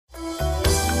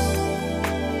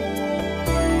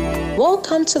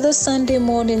Welcome to the Sunday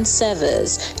morning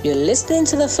service. You're listening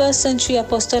to the First Century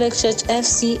Apostolic Church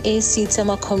V.C.Y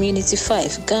Tema Community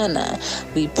 5, Ghana.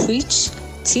 We preach,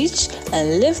 teach,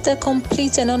 and live the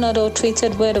complete and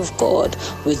unadulterated Word of God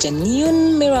with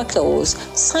genuine miracles,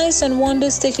 signs, and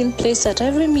wonders taking place at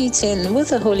every meeting with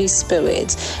the Holy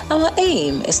Spirit. Our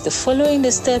aim is to follow in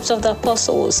the steps of the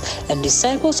apostles and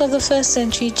disciples of the First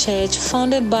Century Church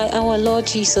founded by our Lord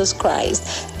Jesus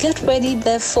Christ. Get ready,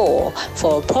 therefore,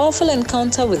 for a powerful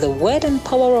encounter with the Word and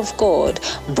power of God,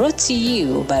 brought to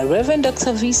you by Reverend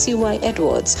Dr. V.C.Y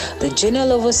Edwards, the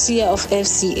General Overseer of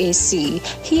FCAC.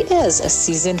 He is a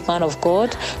seasoned man of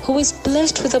God who is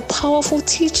blessed with a powerful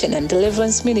teaching and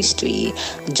deliverance ministry.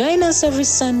 Join us every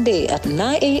Sunday at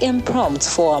 9 a.m. prompt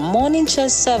for our morning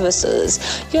church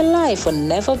services. Your life will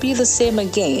never be the same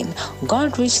again.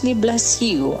 God richly bless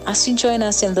you as you join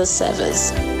us in the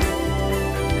service.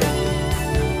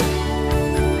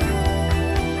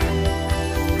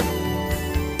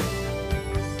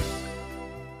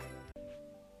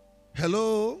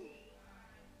 Hello.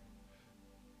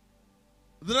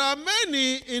 There are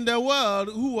many in the world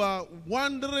who are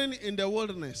wandering in the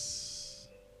wilderness,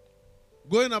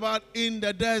 going about in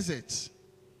the desert.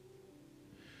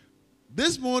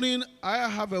 This morning, I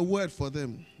have a word for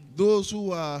them. Those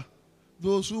who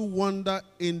wander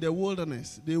in the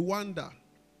wilderness. They wander,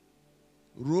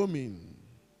 roaming,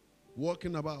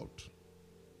 walking about,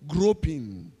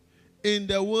 groping in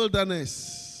the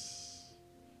wilderness.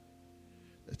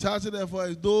 The title, therefore,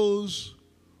 is those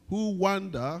who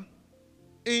wander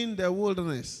in the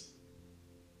wilderness.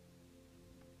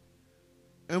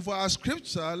 And for our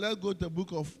scripture, let's go to the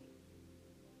book of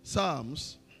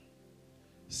Psalms.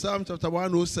 Psalm chapter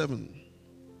 107.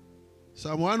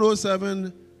 Psalm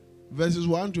 107, verses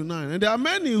 1 to 9. And there are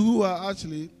many who are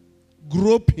actually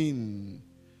groping,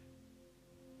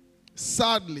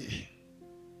 sadly,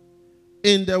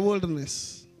 in the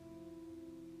wilderness.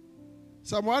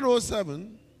 Psalm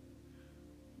 107,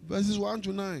 verses 1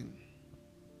 to 9.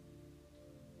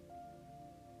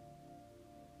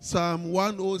 Psalm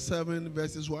 107,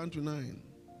 verses 1 to 9.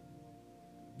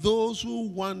 Those who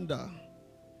wander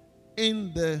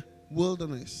in the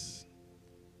wilderness.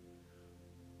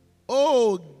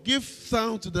 Oh, give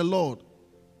thanks to the Lord,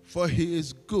 for he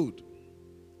is good.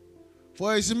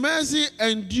 For his mercy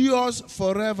endures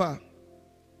forever.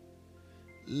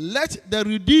 Let the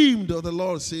redeemed of the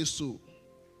Lord say so,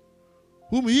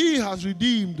 whom he has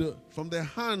redeemed from the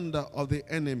hand of the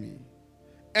enemy,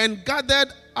 and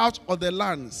gathered out of the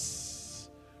lands,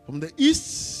 from the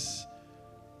east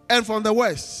and from the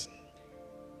west,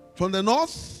 from the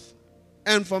north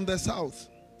and from the south.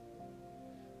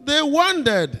 They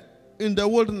wandered in the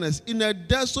wilderness in a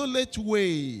desolate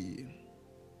way.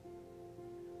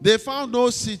 They found no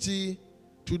city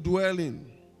to dwell in.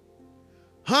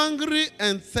 Hungry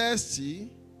and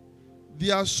thirsty,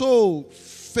 their soul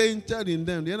fainted in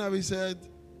them. The NIV said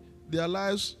their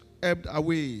lives ebbed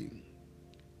away.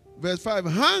 Verse 5,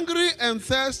 hungry and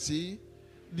thirsty,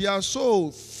 their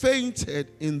soul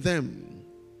fainted in them.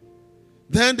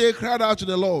 Then they cried out to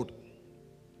the Lord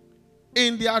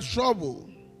in their trouble,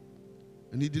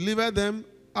 and he delivered them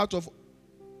out of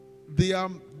their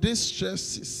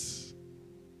distresses.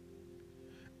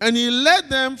 And he led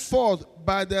them forth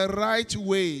by the right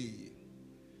way,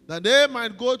 that they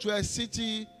might go to a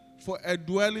city for a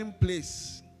dwelling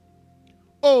place.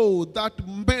 Oh, that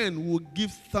men would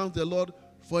give thanks to the Lord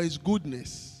for his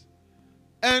goodness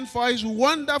and for his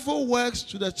wonderful works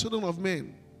to the children of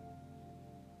men.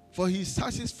 For he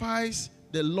satisfies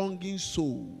the longing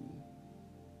soul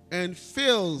and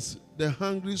fills the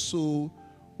hungry soul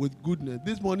with goodness.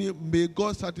 This morning, may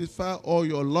God satisfy all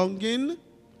your longing,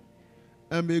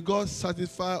 and may God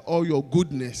satisfy all your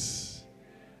goodness.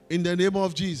 In the name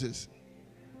of Jesus.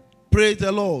 Praise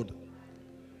the Lord.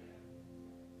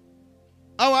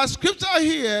 Our scripture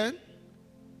here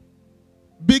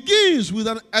begins with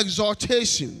an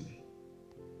exhortation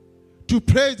to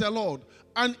praise the Lord,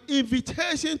 an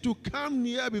invitation to come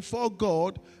near before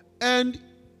God and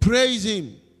praise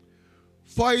him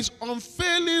for his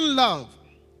unfailing love,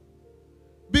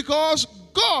 because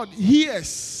God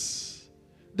hears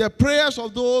the prayers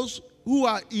of those who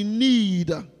are in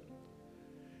need.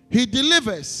 He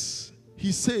delivers,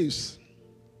 he saves.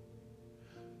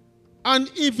 An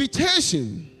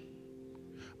invitation,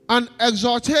 an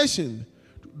exhortation,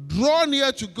 draw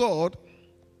near to God,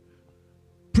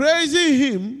 praising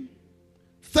him,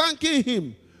 thanking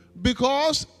him,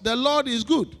 because the Lord is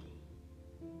good.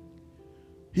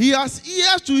 He has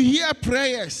ears to hear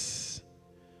prayers,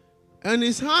 and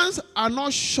his hands are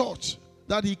not short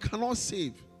that he cannot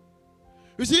save.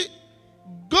 You see,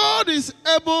 God is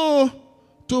able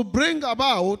to bring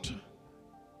about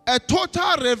a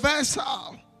total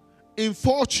reversal in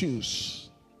fortunes.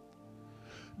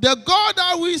 The God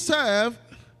that we serve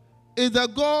is the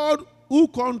God who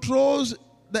controls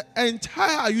the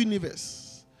entire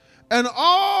universe, and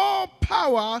all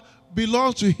power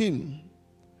belongs to him.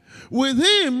 With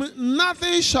him,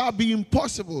 nothing shall be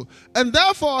impossible, and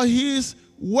therefore he is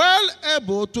well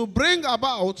able to bring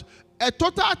about a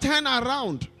total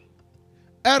turnaround,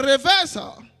 a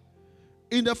reversal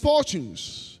in the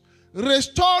fortunes,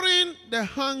 restoring the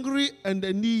hungry and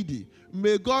the needy.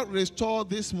 May God restore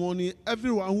this morning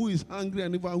everyone who is hungry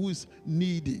and everyone who is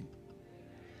needy.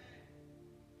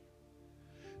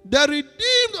 The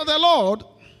redeemed of the Lord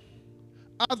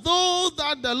are those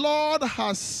that the Lord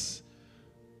has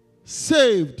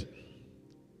saved,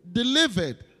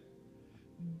 delivered,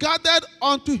 gathered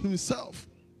unto himself,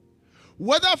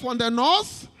 whether from the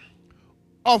north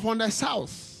or from the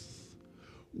south,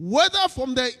 whether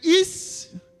from the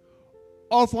east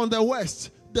or from the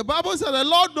west. The Bible says the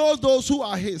Lord knows those who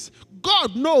are his.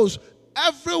 God knows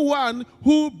everyone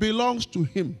who belongs to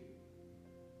him.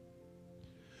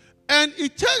 And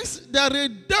it takes the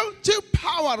redemptive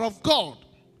power of God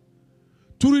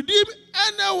to redeem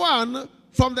anyone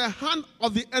from the hand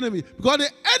of the enemy. Because the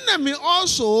enemy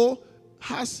also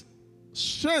has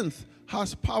strength,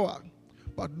 has power,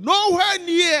 but nowhere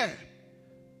near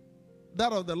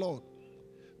that of the Lord.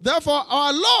 Therefore,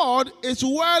 our Lord is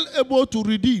well able to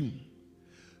redeem.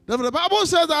 Therefore, the Bible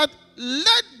says that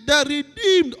let the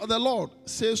redeemed of the Lord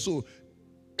say so.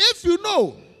 If you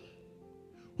know,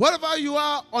 wherever you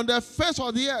are on the face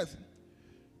of the earth,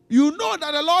 you know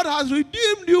that the Lord has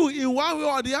redeemed you in one way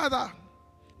or the other.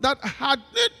 That had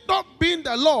it not been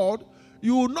the Lord,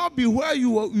 you would not be where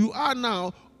you are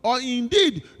now, or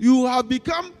indeed you have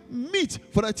become meat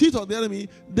for the teeth of the enemy.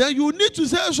 Then you need to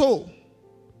say so.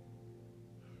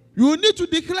 You need to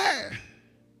declare.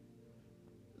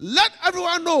 Let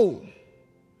everyone know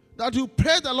that you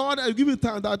praise the Lord and give it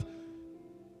thanks. That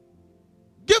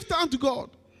give thanks to God,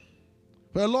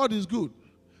 for the Lord is good,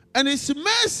 and his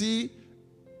mercy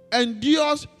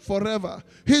endures forever.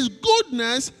 His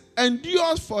goodness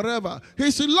endures forever.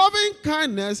 His loving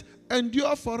kindness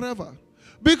endures forever.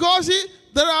 Because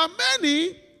there are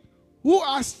many who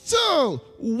are still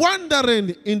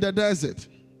wandering in the desert.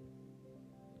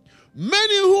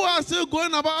 Many who are still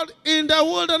going about in the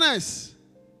wilderness.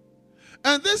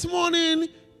 And this morning,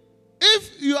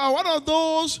 if you are one of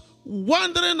those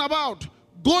wandering about,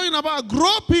 going about,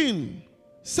 groping,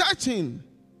 searching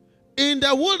in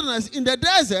the wilderness, in the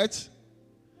desert,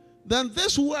 then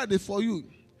this word is for you.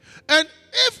 And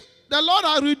if the Lord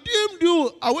has redeemed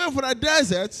you away from the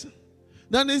desert,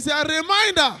 then it's a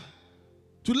reminder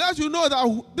to let you know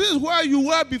that this is where you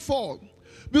were before.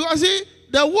 Because see,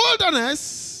 the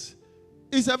wilderness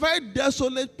is a very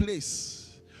desolate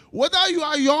place. Whether you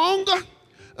are young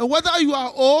and whether you are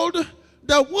old,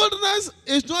 the wilderness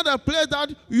is not a place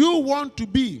that you want to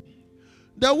be.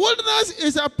 The wilderness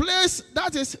is a place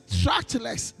that is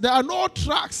trackless. There are no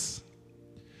tracks.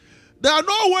 There are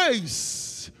no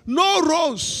ways, no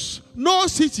roads, no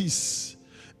cities.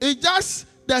 It's just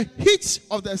the heat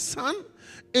of the sun.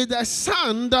 It's the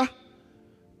sand,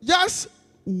 just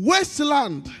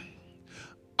wasteland.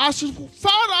 As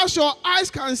far as your eyes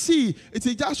can see, it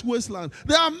is just wasteland.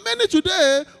 There are many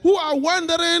today who are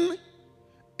wandering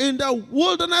in the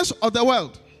wilderness of the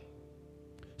world.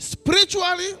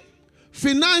 Spiritually,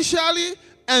 financially,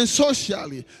 and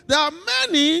socially. There are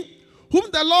many whom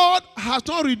the Lord has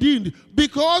not redeemed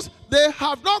because they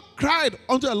have not cried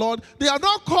unto the Lord. They have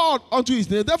not called unto his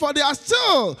name. Therefore, they are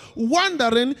still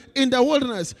wandering in the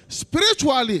wilderness.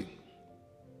 Spiritually,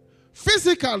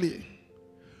 physically,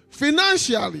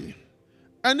 financially,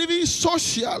 and even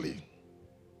socially.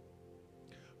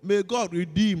 May God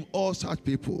redeem all such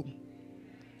people.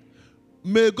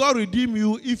 May God redeem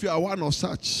you if you are one of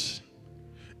such.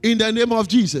 In the name of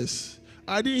Jesus.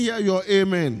 I didn't hear your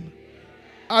amen.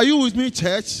 Are you with me,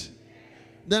 church?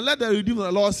 Then let the redeemed of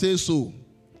the Lord say so.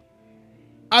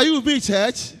 Are you with me,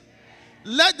 church?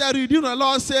 Let the redeemed of the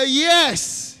Lord say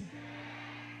yes.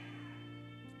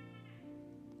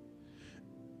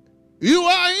 You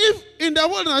are if in the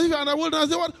wilderness, if you are in the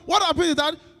wilderness, what happens is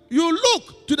that you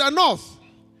look to the north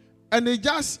and it's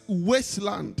just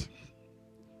wasteland,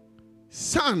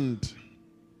 sand,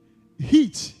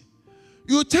 heat.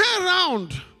 You turn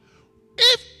around.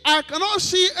 If I cannot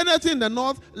see anything in the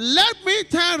north, let me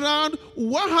turn around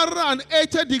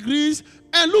 180 degrees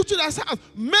and look to the south.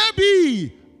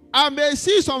 Maybe I may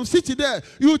see some city there.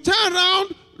 You turn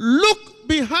around, look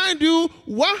behind you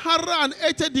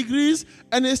 180 degrees,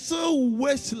 and it's still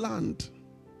wasteland.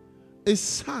 It's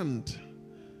sand.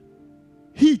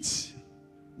 heat,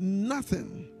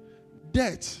 nothing,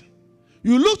 death.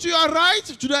 You look to your right,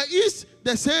 to the east,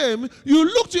 the same. You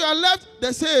look to your left,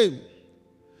 the same.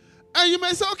 And you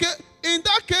may say, okay, in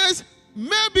that case,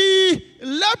 maybe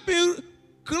let me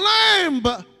climb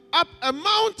up a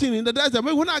mountain in the desert.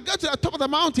 Maybe when I get to the top of the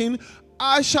mountain,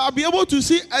 I shall be able to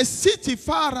see a city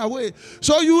far away.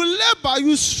 So you labor,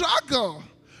 you struggle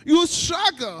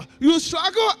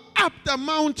up the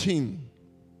mountain.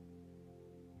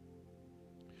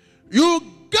 You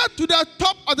get to the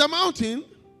top of the mountain,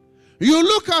 you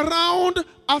look around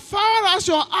as far as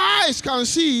your eyes can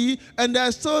see, and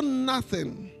there's still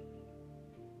nothing.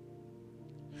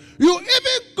 You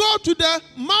even go to the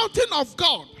mountain of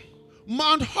God,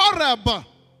 Mount Horeb,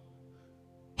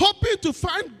 hoping to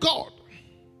find God.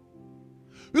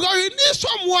 Because you need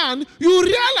someone, you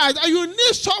realize that you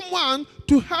need someone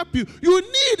to help you. You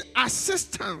need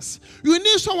assistance. You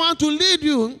need someone to lead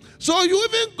you. So you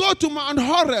even go to Mount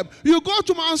Horeb. You go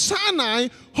to Mount Sinai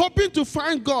hoping to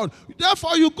find God.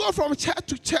 Therefore, you go from church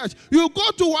to church. You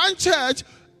go to one church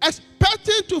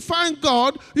expecting to find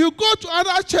God. You go to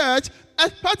another church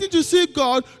expecting to see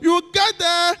God. You get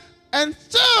there and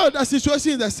still the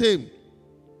situation is the same.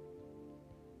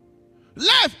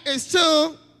 Life is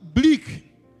still bleak.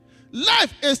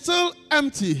 Life is still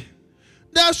empty.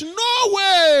 There's no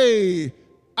way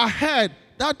ahead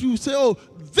that you say, oh,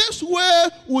 this way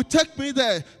will take me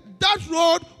there. That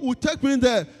road will take me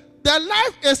there. The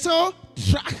life is still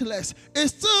trackless.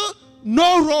 It's still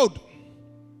no road.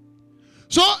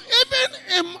 So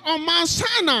even on Mount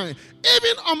Sinai,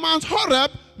 even on Mount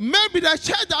Horeb, maybe the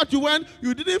church that you went,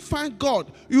 you didn't find God.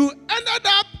 You ended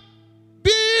up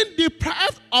being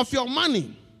deprived of your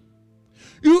money.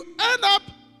 You end up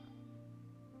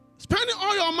spending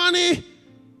all your money,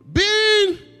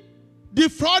 being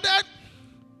defrauded,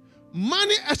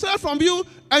 money extracted from you,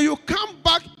 and you come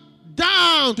back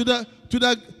down to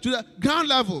the ground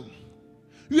level.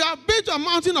 You have been to a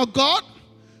mountain of God,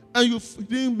 and you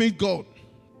didn't meet God.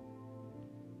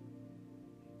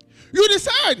 You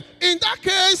decide, in that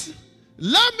case,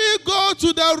 let me go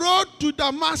to the road to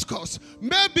Damascus.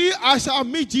 Maybe I shall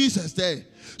meet Jesus there.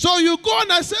 So you go in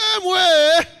the same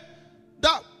way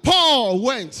that Paul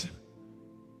went.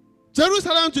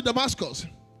 Jerusalem to Damascus.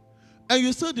 And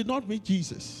you still did not meet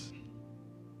Jesus.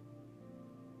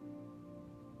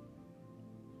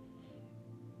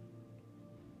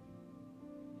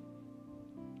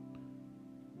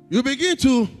 You begin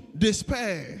to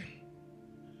despair.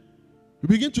 You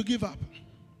begin to give up.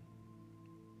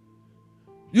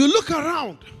 You look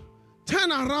around,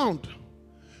 turn around.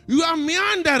 You are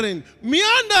meandering.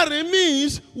 Meandering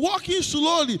means walking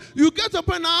slowly. You get up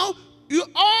and now,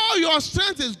 all your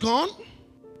strength is gone.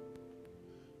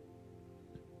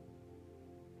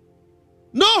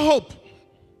 No hope.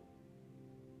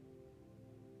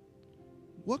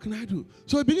 What can I do?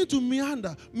 So you begin to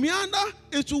meander. Meander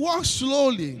is to walk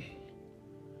slowly.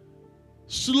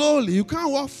 Slowly. You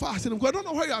can't walk fast. I don't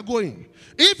know where you are going.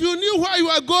 If you knew where you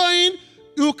are going,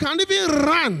 you can't even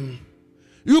run.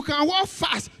 You can walk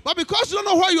fast. But because you don't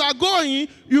know where you are going,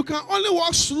 you can only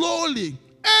walk slowly,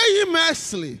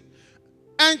 aimlessly,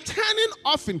 and turning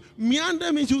often.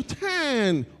 Meander means you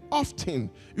turn often.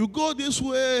 You go this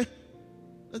way,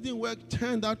 doesn't work,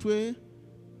 turn that way.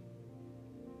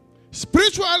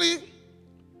 Spiritually,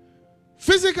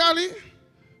 physically,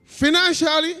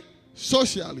 financially,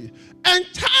 socially. And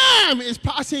time is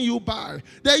passing you by.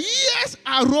 The years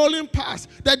are rolling past.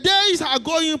 The days are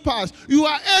going past. You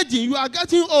are aging. You are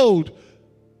getting old.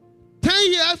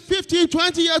 10 years, 15,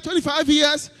 20 years, 25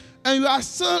 years, and you are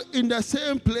still in the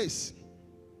same place.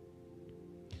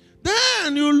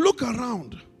 Then you look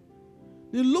around.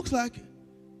 It looks like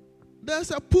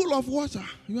there's a pool of water.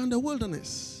 You're in the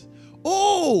wilderness.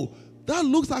 Oh, that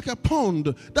looks like a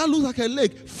pond. That looks like a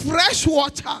lake. Fresh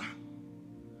water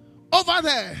over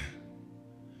there.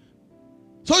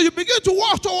 So you begin to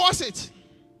walk towards it.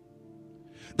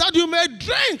 That you may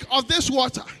drink of this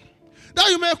water. That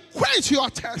you may quench your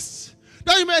thirst.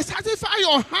 That you may satisfy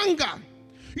your hunger.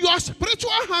 Your spiritual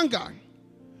hunger.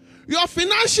 Your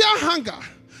financial hunger.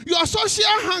 Your social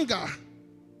hunger.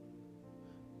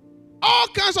 All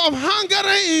kinds of hunger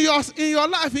in your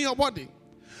life, in your body.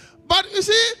 But you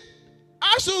see,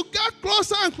 as you get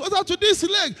closer and closer to this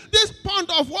lake, this pond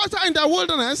of water in the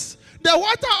wilderness, the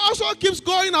water also keeps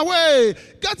going away,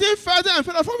 getting further and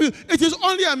further from you. It is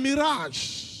only a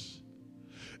mirage.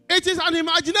 It is an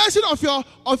imagination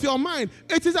of your mind.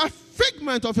 It is a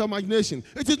figment of your imagination.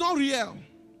 It is not real.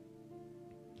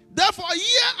 Therefore,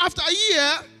 year after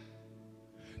year,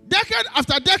 decade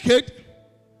after decade,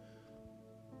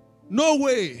 no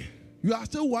way. You are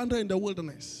still wandering in the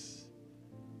wilderness.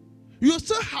 You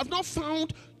still have not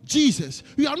found Jesus.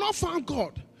 You have not found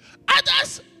God.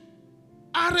 Others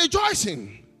are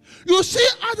rejoicing. You see,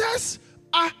 others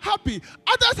are happy.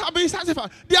 Others have been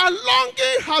satisfied. Their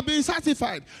longing have been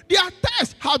satisfied. Their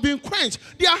thirst have been quenched.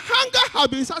 Their hunger have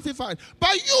been satisfied.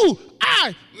 But you,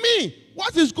 I, me,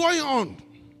 what is going on?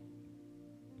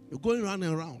 You're going round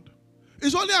and round.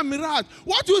 It's only a mirage.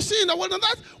 What you see in the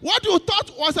wilderness, what you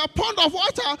thought was a pond of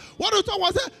water, what you thought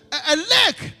was a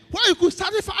lake where you could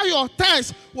satisfy your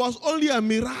thirst, was only a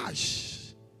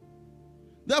mirage.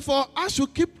 Therefore, as you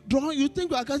keep drawing, you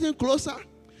think you are getting closer.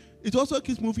 It also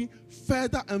keeps moving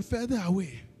further and further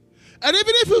away. And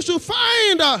even if you should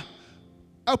find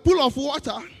a pool of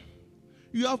water,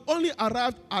 you have only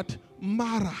arrived at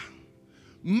Mara.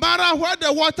 Mara, where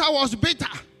the water was bitter.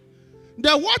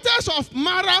 The waters of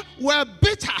Mara were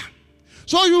bitter.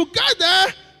 So you get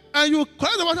there and you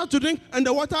collect the water to drink, and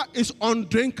the water is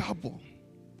undrinkable.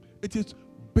 It is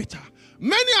bitter.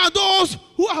 Many are those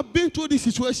who have been through this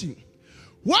situation.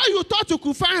 Where you thought you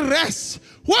could find rest,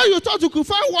 where you thought you could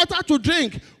find water to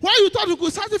drink, where you thought you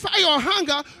could satisfy your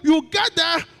hunger, you get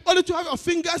there only to have your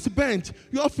fingers bent,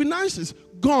 your finances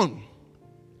gone,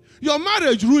 your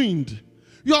marriage ruined,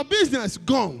 your business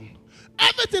gone.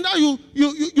 Everything that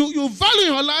you value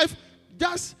in your life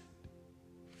just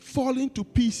falling to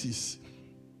pieces.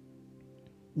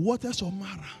 Waters of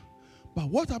Mara. But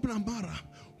what happened at Mara?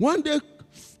 When they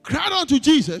cried out to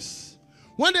Jesus,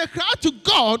 when they cried to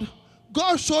God,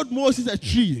 God showed Moses a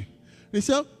tree. He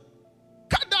said,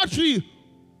 cut that tree,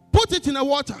 put it in the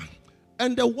water.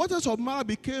 And the waters of Mara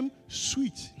became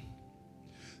sweet.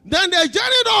 Then they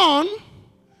journeyed on,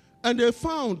 and they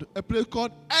found a place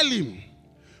called Elim,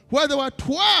 where there were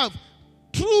 12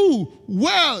 true,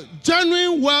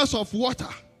 genuine wells of water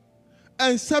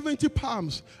and 70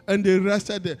 palms, and they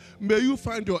rested there. May you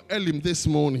find your Elim this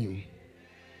morning.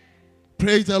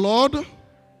 Praise the Lord.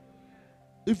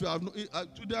 If you have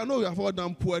today, I know you have all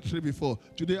done poetry before.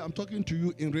 Today, I'm talking to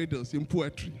you in riddles, in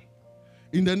poetry.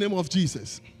 In the name of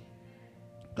Jesus.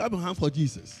 Clap your hand for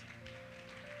Jesus.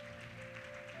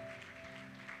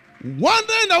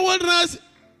 Wandering in the wilderness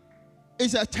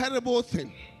is a terrible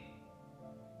thing.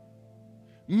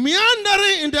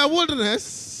 Meandering in the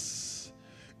wilderness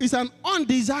is an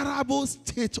undesirable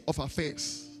state of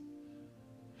affairs.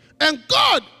 And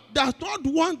God does not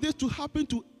want this to happen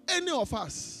to any of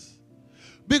us.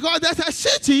 Because there's a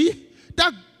city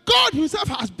that God himself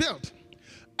has built.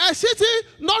 A city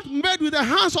not made with the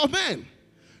hands of men.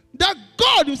 That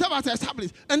God himself has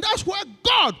established. And that's where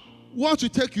God wants to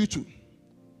take you to.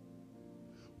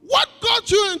 What got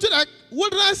you into the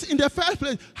wilderness in the first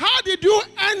place? How did you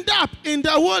end up in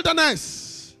the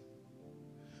wilderness?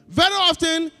 Very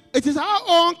often, it is our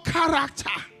own character.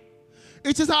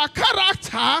 It is our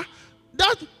character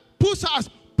that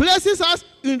places us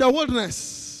in the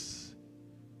wilderness.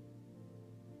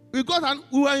 We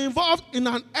were involved in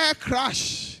an air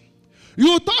crash.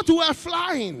 You thought you were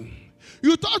flying.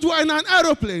 You thought you were in an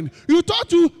aeroplane. You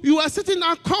thought you were sitting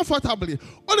down comfortably.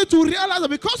 Only to realize that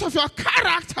because of your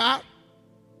character,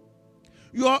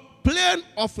 your plane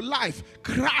of life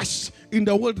crashed in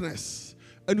the wilderness.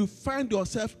 And you find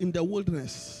yourself in the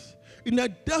wilderness. In a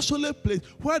desolate place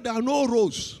where there are no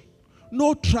roads,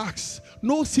 no tracks,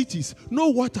 no cities, no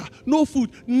water, no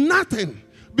food, nothing.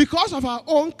 Because of our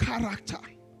own character.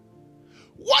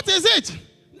 What is it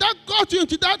that got you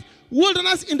into that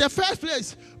wilderness in the first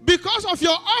place? Because of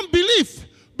your unbelief,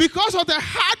 because of the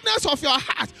hardness of your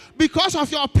heart, because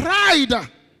of your pride.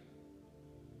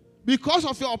 Because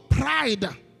of your pride.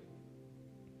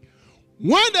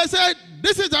 When they said,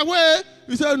 this is the way,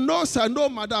 you say, no, sir, no,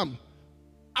 madam.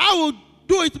 I will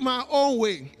do it my own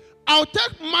way. I'll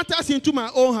take matters into my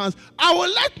own hands. I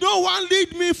will let no one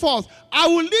lead me forth. I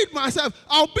will lead myself.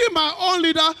 I'll be my own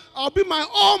leader. I'll be my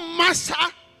own master.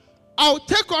 I'll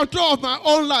take control of my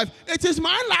own life. It is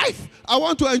my life. I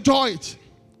want to enjoy it.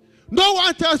 No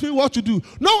one tells me what to do.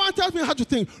 No one tells me how to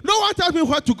think. No one tells me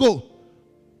where to go.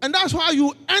 And that's why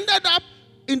you ended up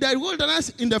in the wilderness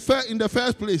in the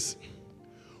first place.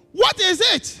 What is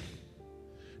it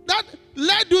that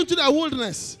led you to the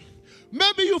wilderness?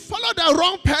 Maybe you followed the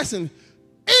wrong person.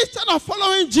 Instead of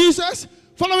following Jesus,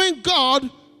 following God,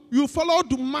 you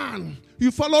followed man.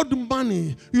 You followed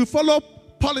money. You followed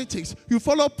politics. You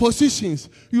followed positions.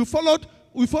 We followed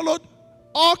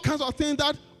all kinds of things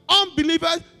that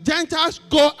unbelievers, Gentiles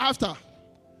go after.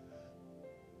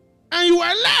 And you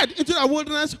were led into the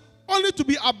wilderness only to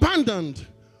be abandoned,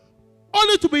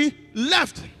 only to be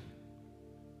left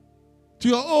to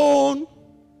your own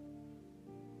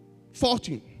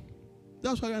fortune.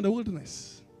 That's why you're in the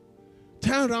wilderness.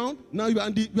 Turn around, now you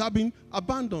have been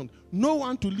abandoned. No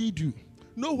one to lead you.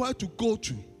 nowhere to go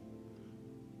to,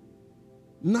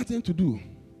 nothing to do.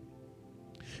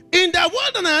 In the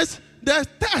wilderness, there's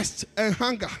thirst and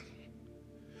hunger.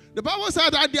 The Bible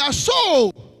said that their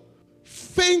soul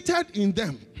fainted in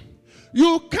them.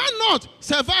 You cannot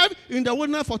survive in the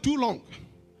wilderness for too long.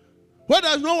 Where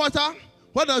there's no water,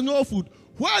 where there's no food,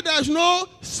 where there's no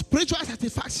spiritual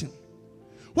satisfaction,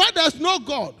 where there's no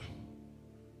God,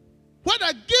 where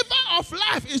the giver of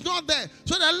life is not there.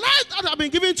 So the life that has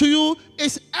been given to you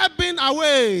is ebbing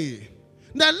away.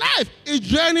 The life is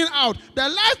draining out. The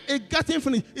life is getting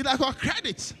finished. It's like your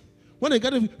credit. When you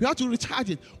get it, you have to recharge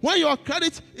it. When your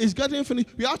credit is getting finished,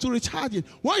 you have to recharge it.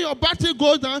 When your battery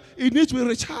goes down, it needs to be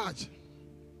recharged.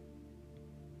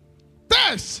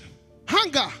 Thirst,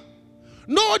 hunger,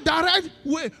 no direct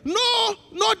way,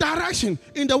 no direction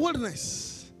in the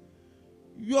wilderness.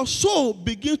 Your soul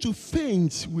begins to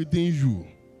faint within you.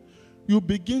 You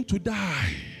begin to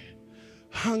die.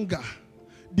 Hunger,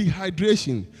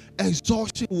 dehydration,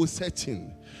 exhaustion will set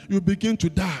in. You begin to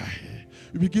die.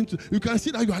 You can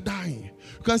see that you are dying.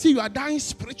 You can see you are dying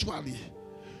spiritually.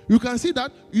 You can see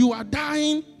that you are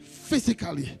dying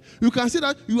physically. You can see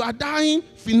that you are dying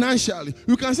financially.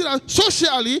 You can see that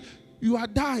socially you are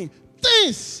dying.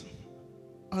 Things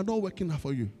are not working out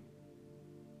for you.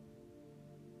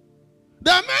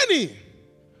 There are many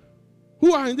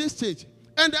who are in this stage,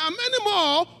 and there are many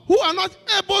more who are not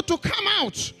able to come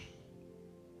out.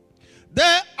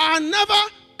 They are never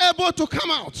able to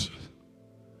come out.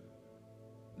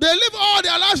 They live all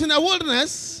their lives in the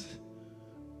wilderness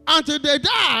until they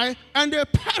die and they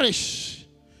perish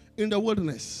in the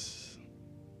wilderness.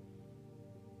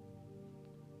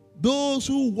 Those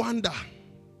who wander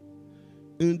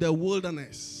in the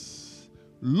wilderness,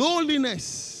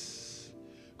 loneliness.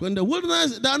 In the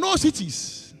wilderness, there are no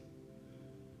cities.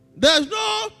 There's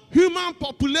no human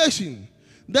population.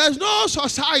 There's no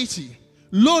society.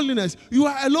 Loneliness. You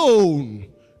are alone,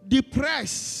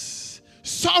 depressed,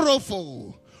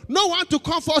 sorrowful. No one to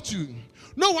comfort you.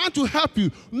 No one to help you.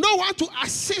 No one to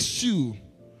assist you.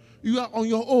 You are on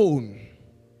your own.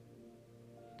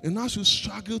 And as you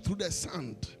struggle through the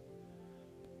sand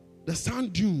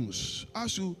dunes,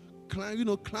 as you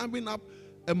climb, climbing up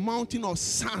a mountain of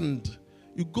sand,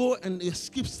 you go and you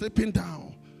keep slipping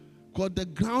down because the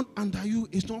ground under you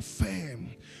is not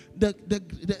firm. The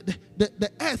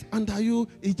earth under you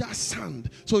is just sand.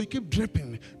 So you keep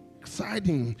dripping,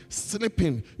 sliding,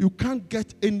 slipping. You can't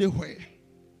get anywhere.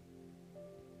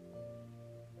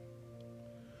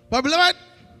 But beloved,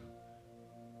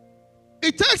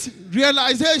 it takes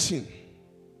realization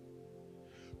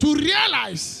to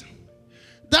realize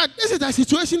that this is the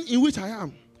situation in which I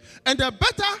am. And the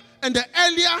better and the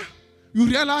earlier you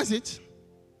realize it,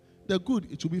 the good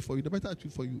it will be for you, the better it will be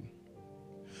for you.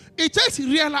 It takes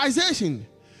realization.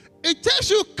 It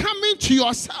takes you coming to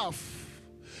yourself.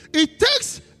 It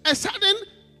takes a sudden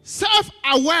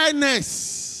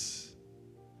self-awareness.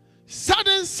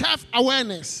 Sudden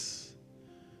self-awareness.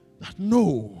 That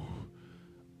no,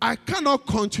 I cannot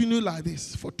continue like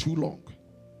this for too long.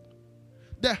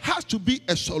 There has to be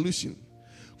a solution.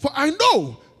 For I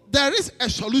know there is a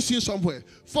solution somewhere.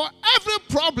 For every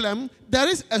problem, there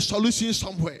is a solution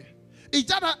somewhere. It's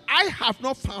just that I have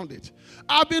not found it.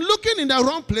 I've been looking in the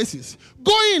wrong places,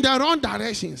 going in the wrong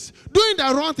directions, doing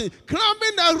the wrong thing,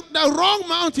 climbing the wrong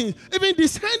mountains, even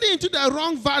descending into the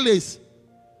wrong valleys.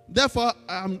 Therefore,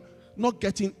 I'm not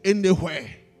getting anywhere.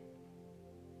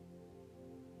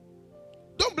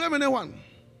 Don't blame anyone.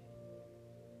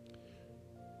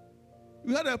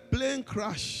 You had a plane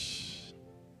crash.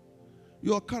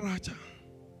 Your character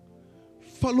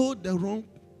followed the wrong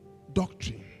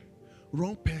doctrine,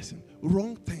 wrong person,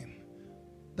 wrong thing.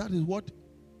 That is what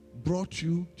brought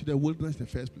you to the wilderness in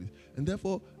the first place. And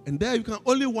therefore, and there you can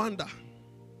only wander.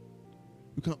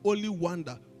 You can only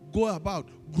wander, go about,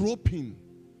 groping,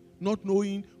 not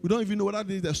knowing. We don't even know whether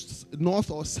it is the north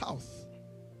or south.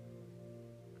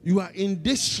 You are in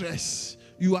distress.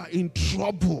 You are in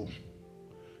trouble.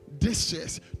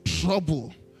 Distress,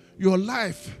 trouble. Your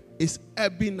life is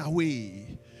ebbing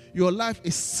away. Your life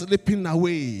is slipping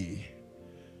away.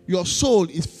 Your soul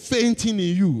is fainting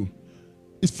in you.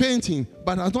 It's fainting,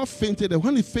 but has not fainted.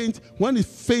 When it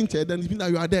fainted, then it means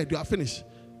that you are dead. You are finished.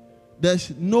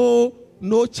 There's no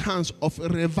chance of a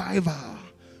revival.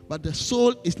 But the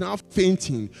soul is now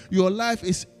fainting. Your life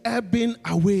is ebbing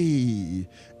away.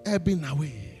 Ebbing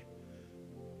away.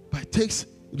 But it takes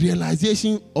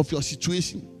realization of your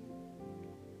situation.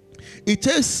 It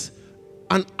takes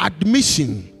an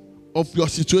admission of your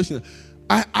situation.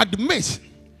 I admit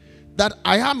that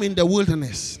I am in the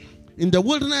wilderness. In the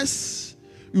wilderness,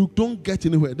 you don't get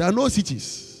anywhere. There are no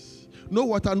cities, no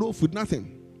water, no food,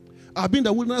 nothing. I've been in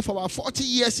the wilderness for about 40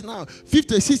 years now,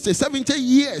 50, 60, 70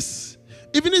 years.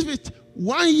 Even if it's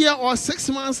 1 year or 6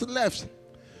 months left,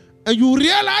 and you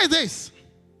realize this,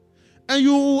 and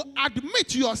you admit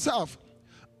to yourself,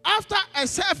 after a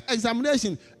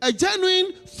self-examination, a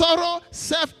genuine, thorough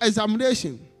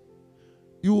self-examination,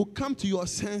 you will come to your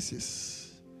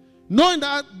senses, knowing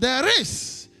that there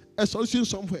is a solution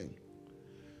somewhere.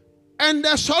 And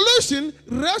the solution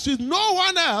rests with no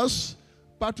one else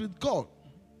but with God.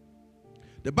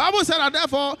 The Bible said that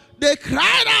therefore they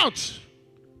cried out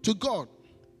to God.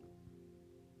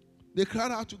 They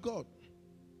cried out to God.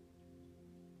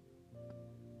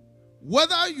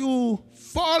 Whether you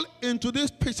fall into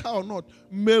this picture or not,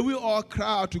 may we all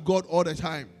cry out to God all the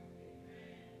time.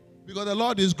 Because the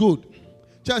Lord is good.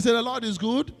 Just say the Lord is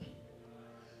good.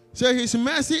 Say his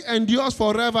mercy endures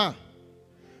forever.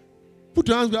 Put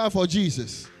your hands together for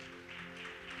Jesus.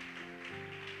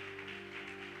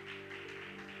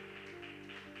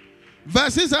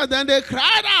 Verse 6 says, then they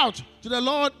cried out to the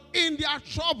Lord in their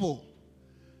trouble,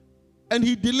 and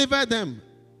he delivered them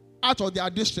out of their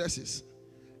distresses.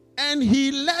 And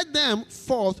he led them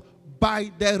forth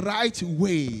by the right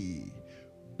way.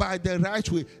 By the right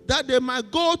way. That they might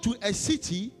go to a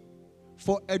city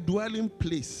for a dwelling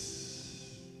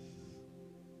place.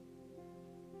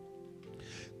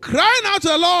 Crying out to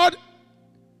the Lord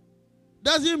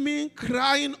doesn't mean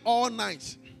crying all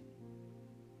night.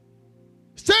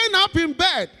 Staying up in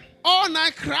bed all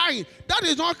night crying. That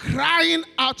is not crying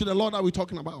out to the Lord that we're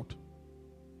talking about.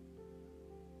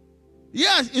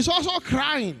 Yes, it's also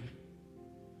crying.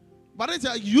 But it's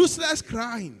a useless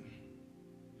crying.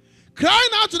 Crying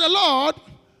out to the Lord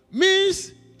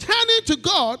means turning to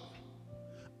God,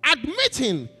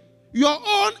 admitting your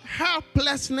own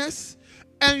helplessness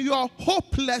and your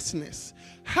hopelessness.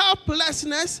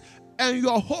 Helplessness and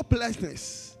your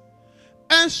hopelessness.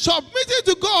 And submitting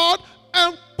to God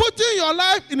and putting your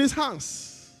life in his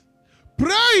hands.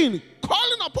 Praying,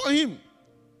 calling upon him.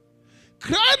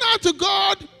 Crying out to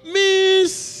God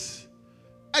means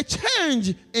a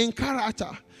change in character.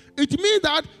 It means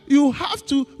that you have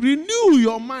to renew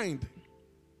your mind.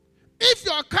 If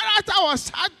your character was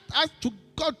hard to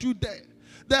got you there,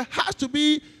 there has to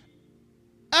be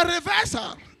a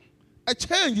reversal, a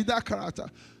change in that character.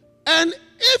 And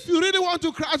if you really want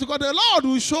to cry to God, the Lord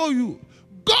will show you.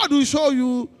 God will show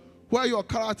you where your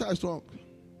character is wrong.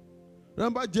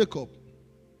 Remember Jacob.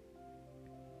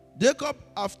 Jacob,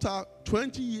 after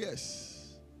 20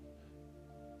 years,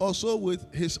 also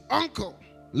with his uncle,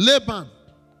 Laban,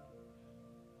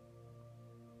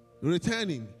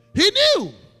 returning, he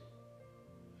knew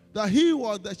that he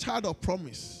was the child of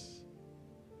promise.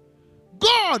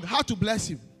 God had to bless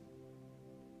him.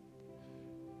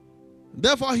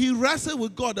 Therefore, he wrestled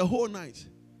with God the whole night.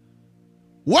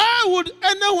 Why would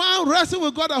anyone wrestle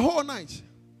with God the whole night?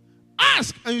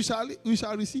 Ask and you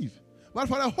shall receive. But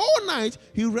for the whole night,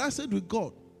 he wrestled with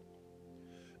God.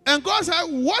 And God said,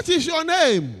 what is your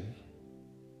name?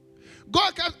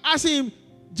 God kept asking him,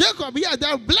 Jacob, yeah,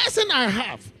 the blessing I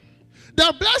have.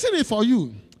 The blessing is for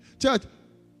you. Church,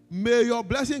 may your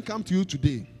blessing come to you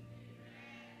today.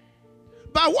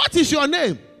 But what is your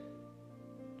name?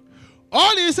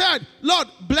 All he said, Lord,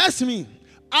 bless me.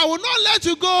 I will not let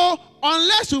you go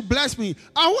unless you bless me.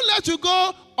 I won't let you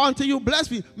go until you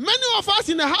bless me. Many of us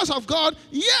in the house of God,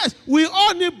 yes, we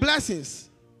all need blessings.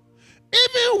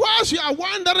 Even whilst we are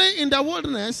wandering in the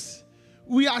wilderness,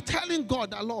 we are telling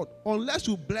God that, Lord, unless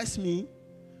you bless me,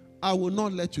 I will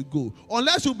not let you go.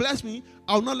 Unless you bless me,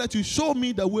 I will not let you show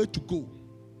me the way to go.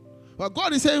 But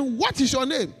God is saying, what is your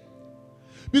name?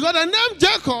 Because the name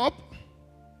Jacob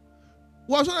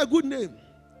was not a good name.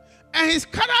 And his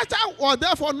character was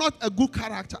therefore not a good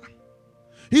character.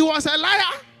 He was a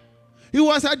liar. He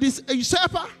was a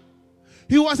usurper.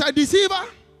 He was a deceiver.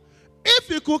 If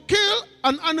he could kill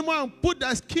an animal and put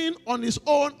the skin on his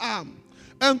own arm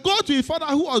and go to his father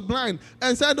who was blind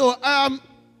and said, oh, I am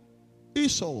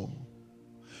Esau.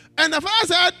 And the father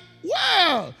said,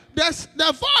 well,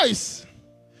 the voice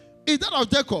is that of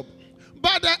Jacob,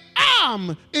 but the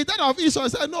arm is that of Esau. He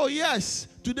said, no, yes,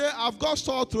 today I've got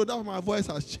sore throat, that my voice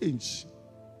has changed.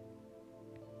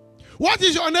 What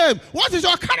is your name? What is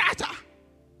your character?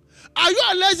 Are you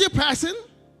a lazy person?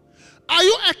 Are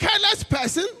you a careless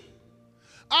person?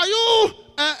 Are you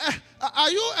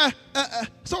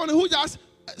someone who just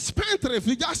spendthrift?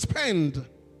 You just spend.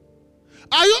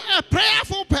 Are you a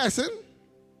prayerful person?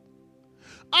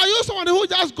 Are you someone who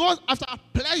just goes after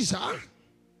pleasure?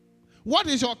 What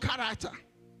is your character?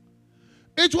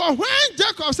 It was when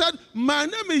Jacob said, my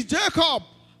name is Jacob.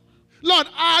 Lord,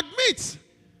 I admit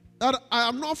that I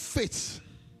am not fit.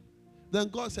 Then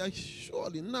God said,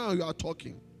 surely now you are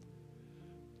talking.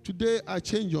 today I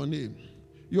change your name.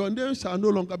 Your name shall no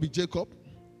longer be Jacob,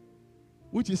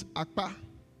 which is Akpa,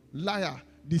 liar,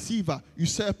 deceiver,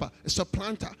 usurper, a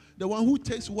supplanter, the one who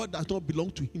takes what does not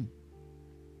belong to him.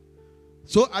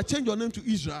 So I change your name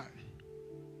to Israel.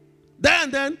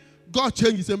 Then God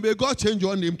changes, and may God change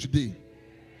your name today.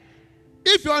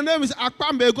 If your name is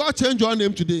Akpa, may God change your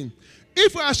name today.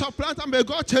 If you are a supplanter, may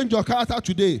God change your character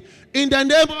today. In the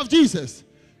name of Jesus.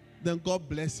 Then God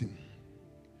bless him.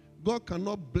 God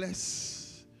cannot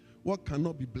bless what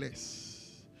cannot be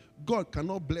blessed. God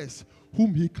cannot bless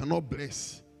whom he cannot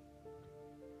bless.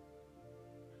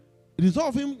 It is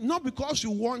of him, not because you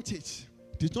want it.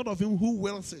 It is not of him who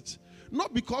wills it.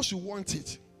 Not because you want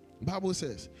it, the Bible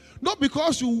says. Not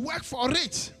because you work for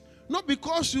it. Not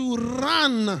because you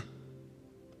run.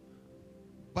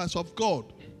 But it's of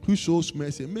God who shows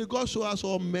mercy. May God show us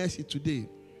all mercy today.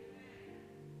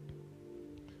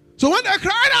 So when they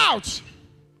cried out,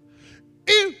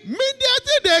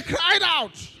 immediately they cried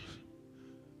out.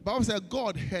 The Bible said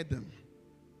God heard them.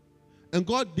 And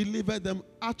God delivered them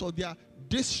out of their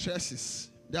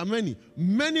distresses. There are many.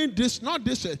 Not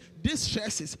distress,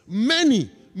 distresses. Many.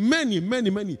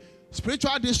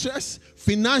 Spiritual distress,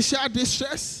 financial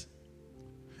distress,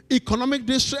 economic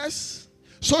distress,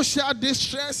 social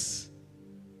distress,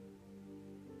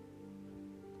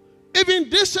 even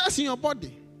distress in your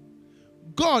body.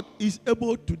 God is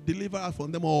able to deliver us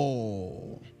from them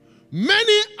all.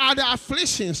 Many are the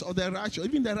afflictions of the righteous,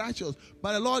 even the righteous,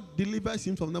 but the Lord delivers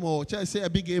him from them all. Church, say a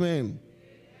big amen.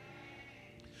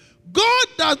 God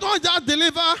does not just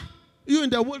deliver you in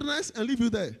the wilderness and leave you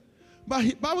there. But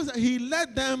the Bible says he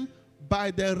led them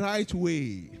by the right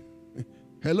way.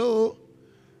 Hello?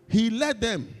 He led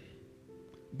them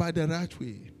by the right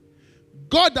way.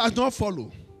 God does not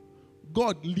follow.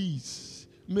 God leads.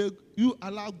 May you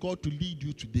allow God to lead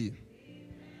you today.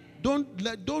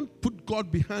 Don't put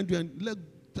God behind you and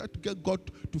try to get God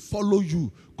to follow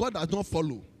you. God does not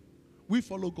follow. We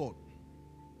follow God.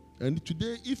 And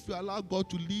today, if you allow God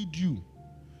to lead you,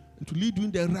 and to lead you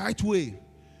in the right way,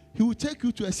 he will take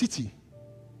you to a city.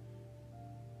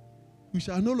 You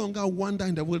shall no longer wander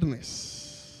in the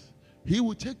wilderness. He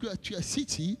will take you to a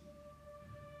city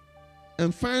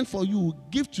and find for you,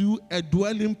 give to you a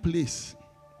dwelling place.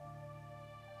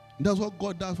 That's what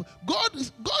God does.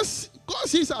 God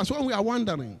sees us when we are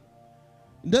wandering.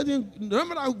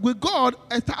 Remember that with God,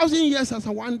 1,000 years is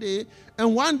one day,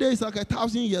 and one day is like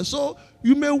 1,000 years. So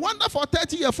you may wander for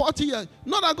 30 years, 40 years.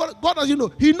 Not that God doesn't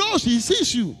know. He knows, he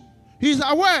sees you. He's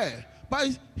aware.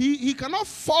 But he cannot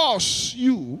force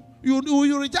you.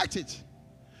 You reject it.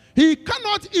 He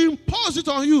cannot impose it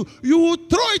on you. You will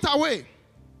throw it away.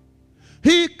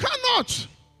 He cannot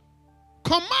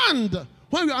command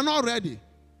when you are not ready.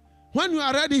 When you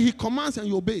are ready, he commands and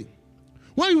you obey.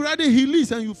 When you are ready, he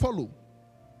leads and you follow.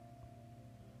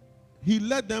 He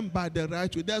led them by the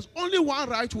right way. There's only one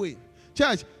right way.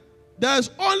 Church,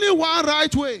 there's only one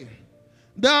right way.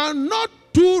 There are not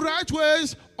two right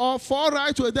ways or four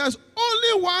right ways. There's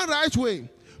only one right way.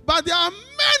 But there are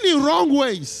many wrong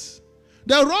ways.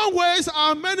 The wrong ways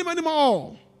are many, many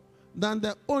more than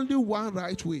the only one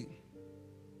right way.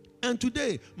 And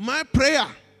today, my prayer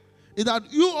is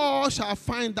that you all shall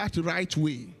find that right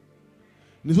way.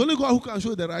 It's only God who can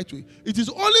show the right way. It is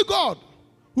only God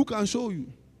who can show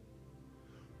you.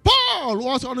 Paul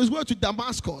was on his way to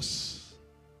Damascus.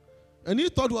 And he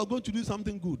thought he was going to do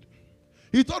something good.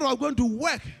 He thought he was going to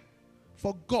work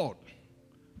for God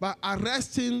by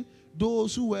arresting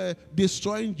those who were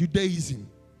destroying Judaism.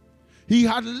 He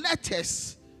had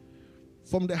letters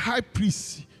from the high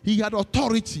priest. He had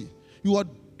authority.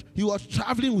 He was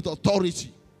traveling with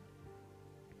authority.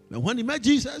 And when he met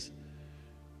Jesus,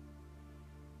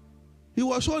 he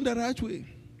was shown the right way.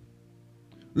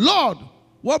 Lord,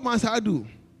 what must I do?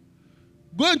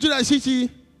 Go into the city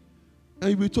and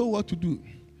you'll be told what to do.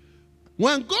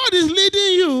 When God is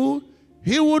leading you,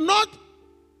 he will not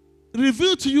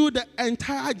reveal to you the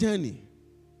entire journey.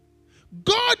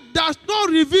 God does not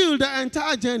reveal the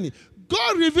entire journey.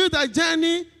 God reveals the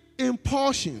journey in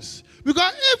portions.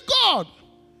 Because if God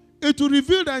is to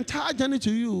reveal the entire journey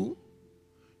to you,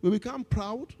 you become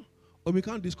proud or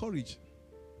become discouraged.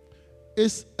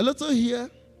 It's a little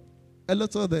here, a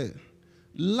little there.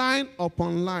 Line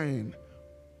upon line.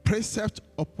 Precept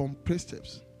upon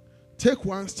precepts. Take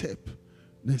one step.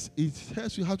 It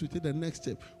tells you how to take the next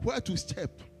step. Where to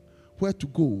step. Where to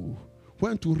go.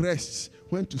 When to rest.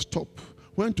 When to stop.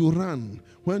 When to run.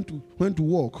 When to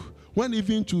walk. When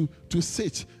even to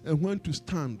sit. And when to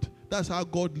stand. That's how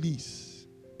God leads.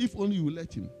 If only you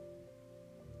let him.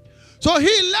 So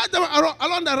he led them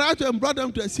along the right way and brought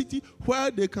them to a city where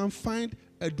they can find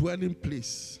a dwelling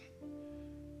place.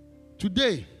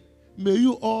 Today, may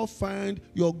you all find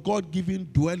your God-given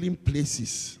dwelling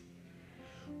places.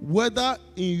 Whether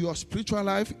in your spiritual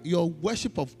life, your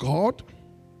worship of God,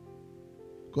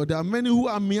 because there are many who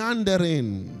are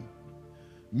meandering.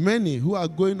 Many who are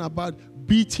going about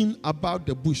beating about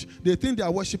the bush. They think they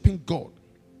are worshiping God.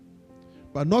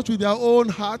 But not with their own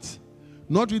heart,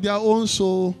 not with their own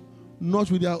soul, not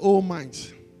with their own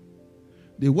minds.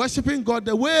 They're worshiping God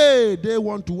the way they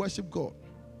want to worship God.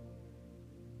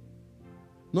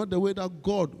 Not the way that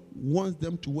God wants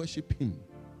them to worship Him.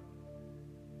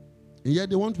 And yet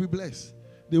they want to be blessed.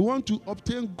 They want to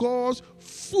obtain God's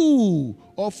full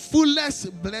or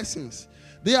fullest blessings.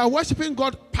 They are worshiping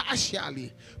God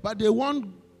partially, but they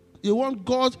want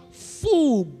God's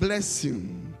full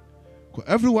blessing. Because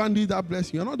everyone needs that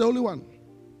blessing. You're not the only one.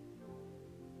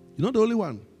 You're not the only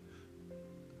one.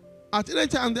 At any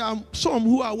time, there are some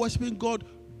who are worshiping God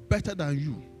better than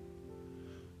you.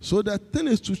 So the thing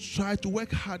is to try to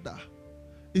work harder.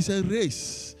 It's a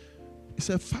race.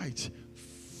 It's a fight.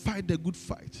 Fight the good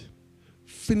fight.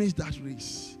 Finish that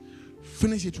race.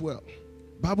 Finish it well.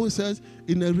 Bible says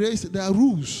in a race there are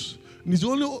rules. And it's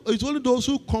only those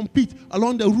who compete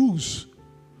along the rules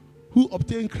who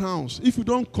obtain crowns. If you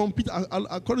don't compete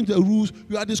according to the rules,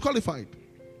 you are disqualified.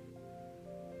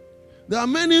 There are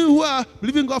many who are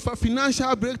believing God for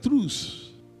financial breakthroughs.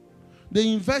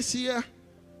 They invest here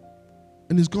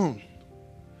and it's gone.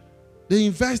 They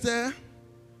invest there,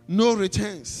 no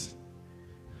returns.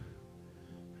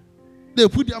 They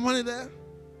put their money there,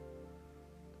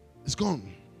 it's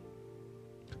gone.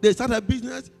 They start a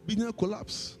business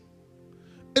collapse.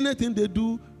 Anything they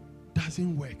do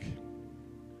doesn't work.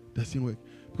 Doesn't work.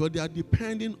 Because they are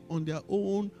depending on their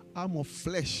own arm of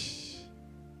flesh.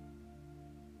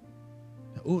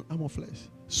 Their own arm of flesh.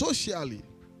 Socially.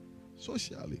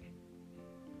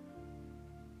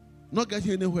 Not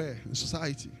getting anywhere in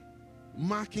society.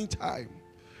 Marking time.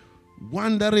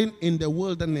 Wandering in the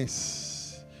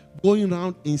wilderness. Going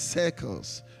around in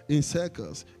circles.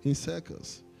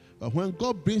 But when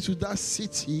God brings you that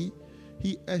city,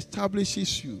 He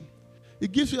establishes you. He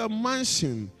gives you a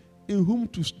mansion in whom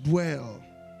to dwell.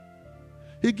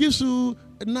 He gives you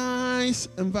a nice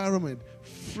environment,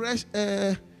 fresh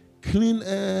air, clean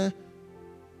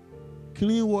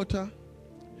water.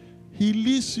 He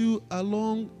leads you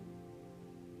along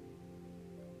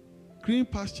green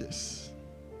pastures.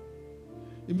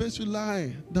 He makes you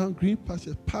lie down green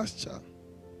pasture.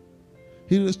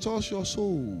 He restores your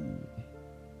soul.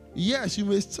 Yes, you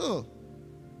may still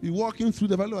be walking through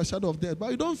the valley of the shadow of death,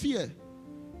 but you don't fear.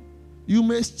 You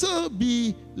may still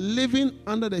be living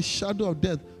under the shadow of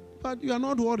death, but you are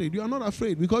not worried. You are not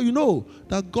afraid because you know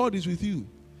that God is with you.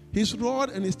 His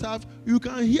rod and His staff, you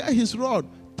can hear His rod.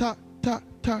 Ta, ta,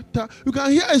 ta, ta. You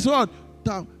can hear His rod.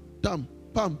 Tam, tam,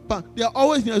 pam, pam. They are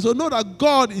always near. So know that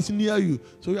God is near you.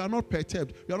 So you are not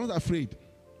perturbed. You are not afraid.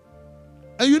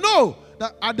 And you know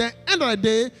that at the end of the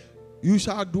day, you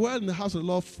shall dwell in the house of the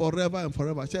Lord forever and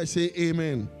forever. Shall I say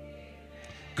amen?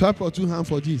 Clap your two hands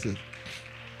for Jesus.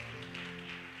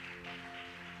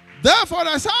 Therefore,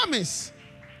 the psalmist,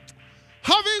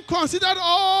 having considered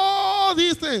all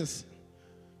these things,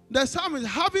 the psalmist,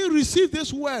 having received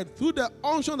this word through the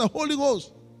unction of the Holy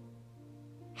Ghost,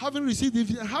 having received it,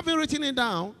 having written it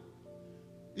down,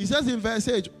 he says in verse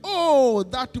 8, oh,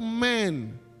 that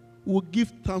man will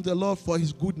give thanks to the Lord for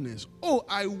His goodness. Oh,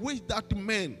 I wish that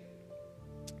man,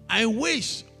 I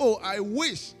wish,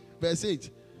 verse 8,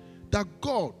 that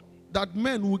God, that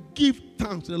man will give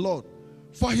thanks to the Lord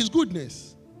for His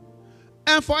goodness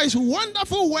and for His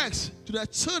wonderful works to the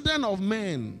children of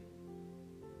men.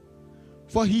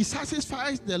 For He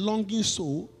satisfies the longing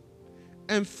soul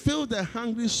and fills the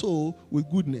hungry soul with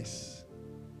goodness.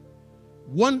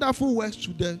 Wonderful works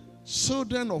to the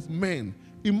children of men.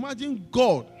 Imagine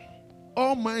God,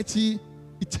 Almighty,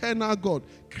 eternal God,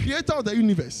 creator of the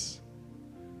universe.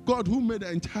 God who made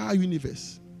the entire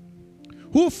universe.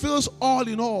 Who fills all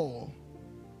in all.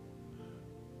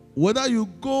 Whether you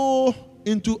go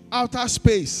into outer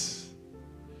space,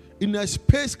 in a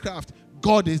spacecraft,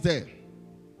 God is there.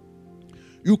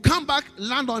 You come back,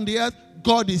 land on the earth,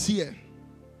 God is here.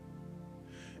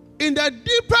 In the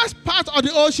deepest part of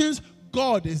the oceans,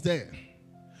 God is there.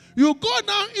 You go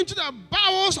down into the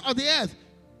bowels of the earth,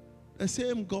 the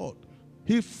same God.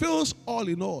 He fills all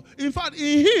in all. In fact,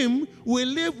 in Him, we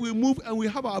live, we move, and we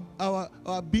have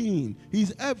our being.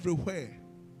 He's everywhere.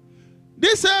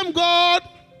 This same God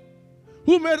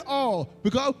who made all,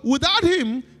 because without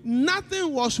Him,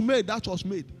 nothing was made that was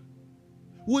made.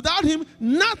 Without Him,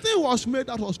 nothing was made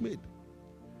that was made.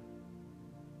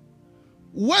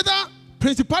 Whether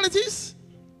principalities,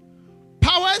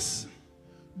 powers,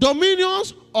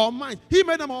 dominions, or minds. He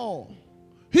made them all.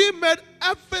 He made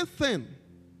everything.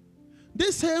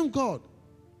 This same God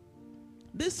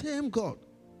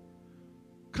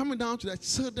coming down to the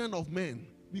children of men,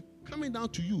 be coming down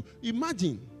to you.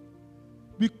 Imagine,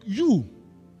 you,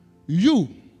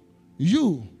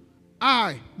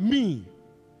 I, me.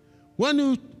 When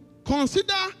you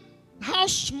consider how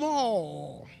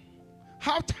small,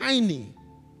 how tiny,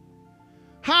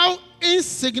 how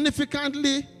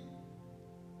insignificantly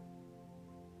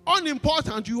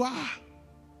unimportant you are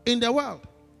in the world.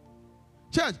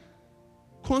 Church,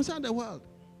 consider the world.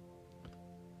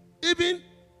 Even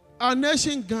our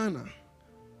nation, Ghana,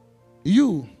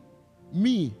 you,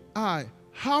 me, I,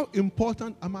 how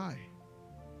important am I?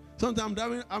 Sometimes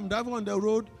I'm driving on the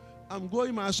road, I'm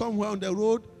going somewhere on the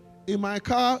road, in my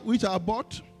car, which I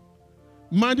bought,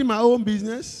 minding my own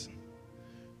business.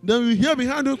 Then you hear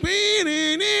behind you,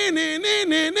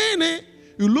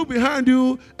 you look behind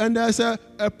you, and there's a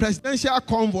presidential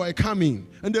convoy coming,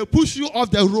 and they push you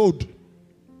off the road.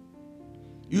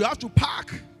 You have to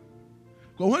park.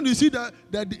 But when you see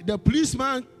the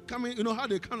policeman coming, you know how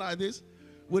they come like this,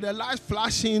 with the lights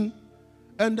flashing,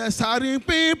 and the siren,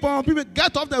 people,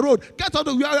 get off the road, get off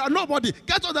the road, you are nobody,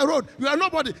 get off the road, you are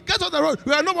nobody, get off the road,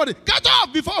 you are nobody, get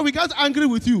off before we get angry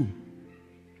with you.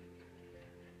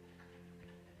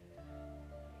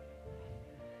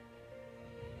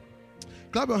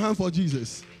 Clap your hand for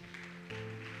Jesus.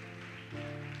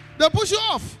 They push you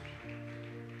off.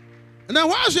 And then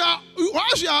once you are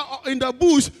in the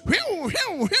bush,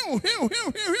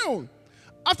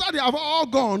 after they have all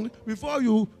gone, before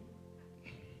you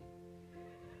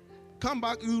come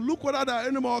back, you look whether there are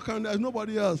any more can, there's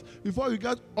nobody else. Before you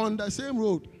get on the same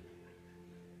road,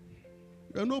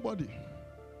 you're nobody.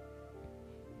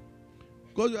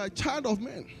 Because you are a child of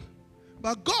men.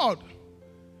 But God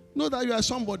knows that you are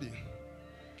somebody.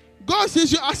 God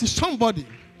sees you as somebody.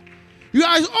 You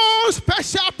are his own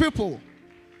special people.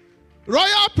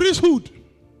 Royal priesthood.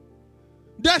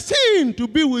 Destined to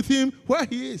be with him where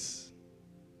he is.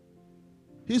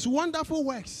 His wonderful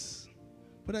works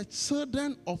for the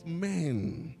children of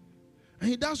men. And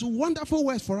he does wonderful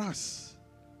works for us.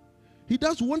 He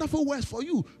does wonderful works for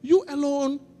you. You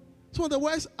alone, some of the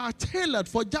works are tailored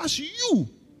for just you.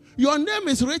 Your name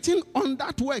is written on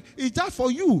that work. It's just for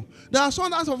you. There are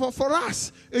some that's for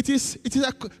us. It is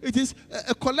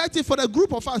a collective for the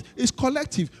group of us. It's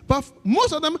collective. But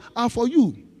most of them are for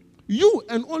you. You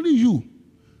and only you.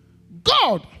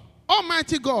 God,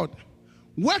 Almighty God,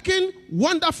 working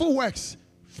wonderful works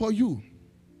for you.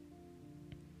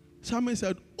 Somebody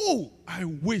said, oh, I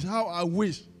wish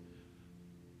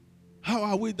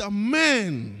that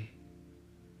men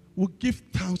would give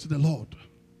thanks to the Lord.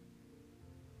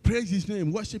 Praise his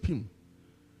name, worship him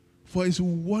for his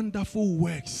wonderful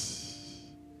works,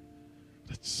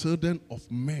 the children of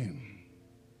men.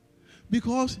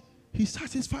 Because he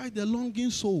satisfies the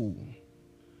longing soul.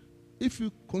 If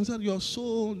you consider your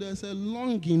soul, there's a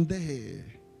longing there.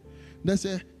 There's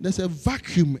a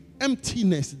vacuum,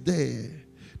 emptiness there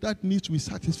that needs to be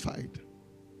satisfied.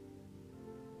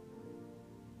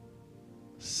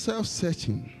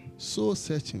 Self-searching,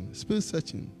 soul-searching,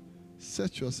 spirit-searching.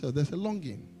 Search yourself. There's a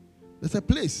longing. There's a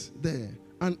place there.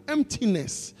 An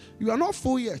emptiness. You are not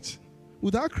full yet.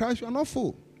 Without Christ, you are not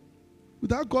full.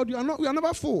 Without God, you are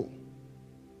never full.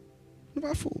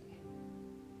 Never full.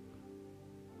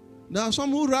 There are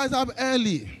some who rise up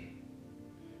early.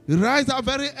 They rise up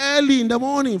very early in the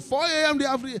morning. 4 a.m.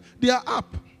 they are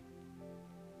up.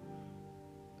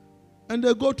 And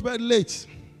they go to bed late.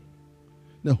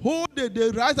 The whole day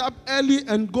they rise up early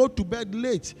and go to bed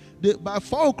late. By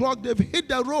 4 o'clock they've hit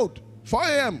the road. 4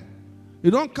 a.m. They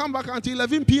don't come back until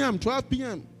 11 p.m., 12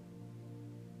 p.m.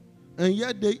 And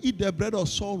yet they eat the bread of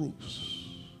sorrows.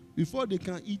 Before they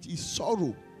can eat is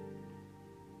sorrow.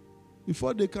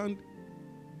 Before they can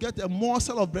get a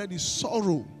morsel of bread is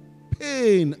sorrow,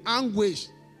 pain, anguish.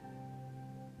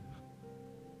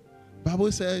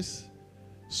 Bible says,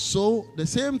 so the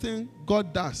same thing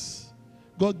God does.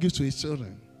 God gives to his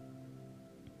children.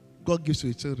 God gives to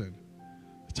his children.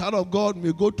 A child of God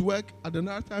may go to work at the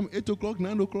night time, 8 o'clock,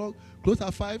 9 o'clock, close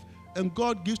at 5, and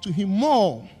God gives to him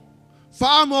more,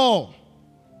 far more,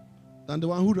 than the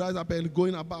one who rises up and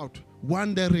going about,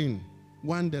 wandering,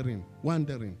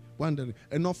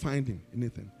 and not finding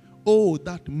anything. Oh,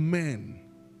 that man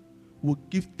will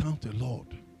give thanks to the Lord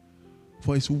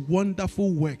for his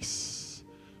wonderful works,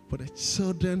 for the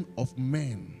children of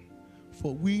men.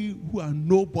 For we who are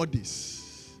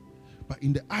nobodies, but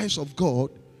in the eyes of God,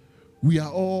 we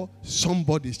are all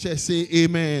somebodies. Just say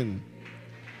amen.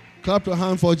 Clap your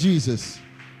hand for Jesus.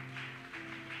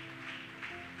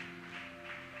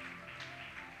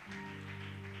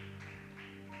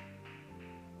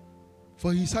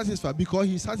 For he satisfied, because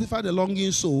he satisfied the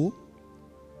longing soul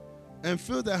and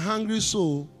filled the hungry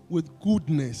soul with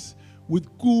goodness. With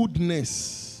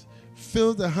goodness.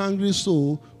 Fill the hungry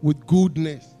soul with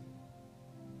goodness.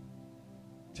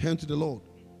 Turn to the Lord.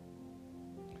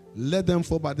 Let them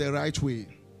fall by the right way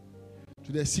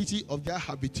to the city of their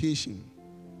habitation.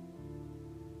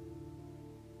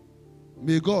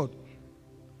 May God,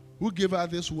 who gave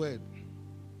us this word,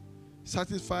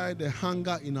 satisfy the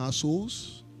hunger in our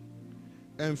souls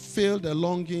and fill the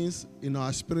longings in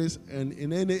our spirits and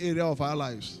in any area of our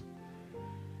lives.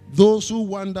 Those who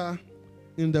wander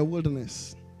in the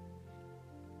wilderness.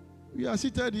 We are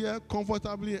seated here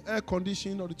comfortably,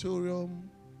 air-conditioned auditorium,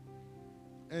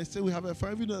 and still we have a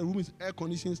fan. Even though the room is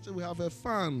air-conditioned, still we have a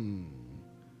fan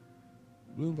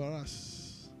blowing for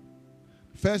us.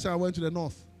 First I went to the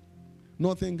north.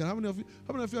 Northern Ghana. How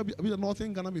many of you have been to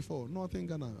Northern Ghana before? Northern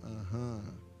Ghana.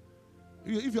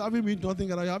 If you haven't been to Northern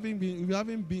Ghana, you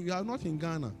are not in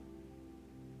Ghana.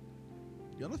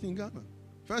 You are not in Ghana.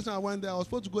 First time I went there, I was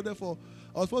supposed to go there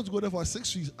for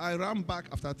 6 weeks. I ran back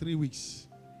after 3 weeks.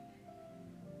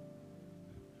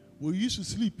 We used to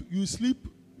sleep. You sleep,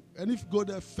 and if you go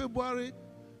there January,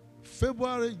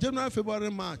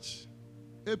 February, March,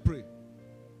 April,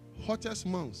 hottest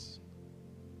months.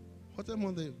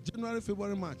 January,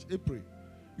 February, March, April.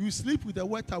 You sleep with the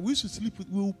wet towel. We used to sleep with,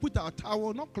 we will put our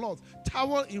towel, not cloth,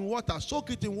 towel in water, soak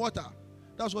it in water.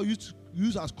 That's what you used to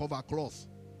use as cover cloth.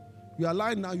 You are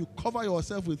lying now, you cover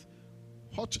yourself with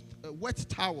hot, wet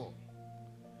towel.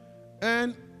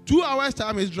 And 2 hours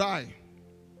time is dry.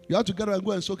 You have to get up and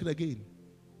go and soak it again.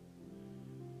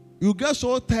 You get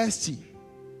so thirsty.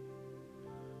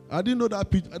 I didn't know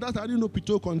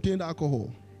Pito contained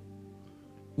alcohol.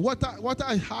 Water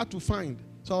is hard to find.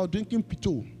 So I was drinking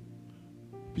Pito.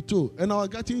 And I was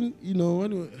getting,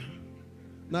 anyway.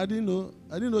 And I didn't know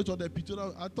it was the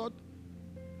Pito. I thought,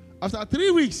 after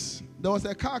 3 weeks, there was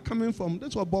a car coming from,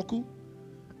 this was Boku.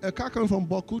 A car coming from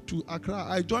Boku to Accra.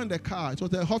 I joined the car. It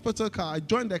was a hospital car. I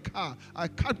joined the car. I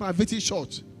cut my visit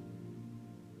short.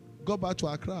 Go back to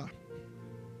Accra.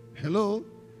 Hello?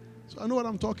 So I know what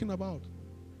I'm talking about.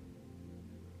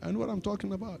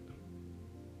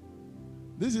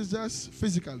 This is just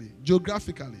physically,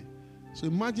 geographically. So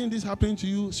imagine this happening to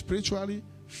you spiritually,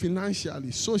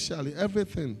 financially, socially,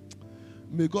 everything.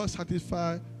 May God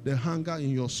satisfy the hunger in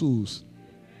your souls.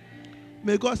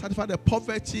 May God satisfy the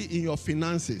poverty in your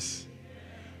finances.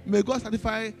 May God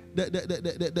satisfy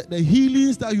the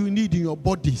healings that you need in your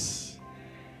bodies.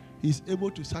 He's able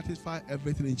to satisfy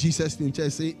everything. In Jesus' name,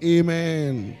 just say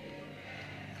amen.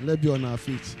 Let's be on our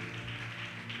feet.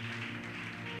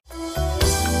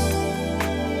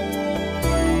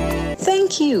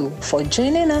 Thank you for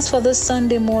joining us for this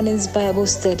Sunday morning's Bible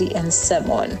study and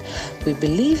sermon. We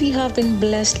believe you have been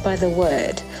blessed by the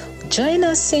word. Join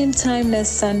us same time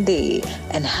next Sunday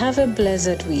and have a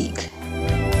blessed week.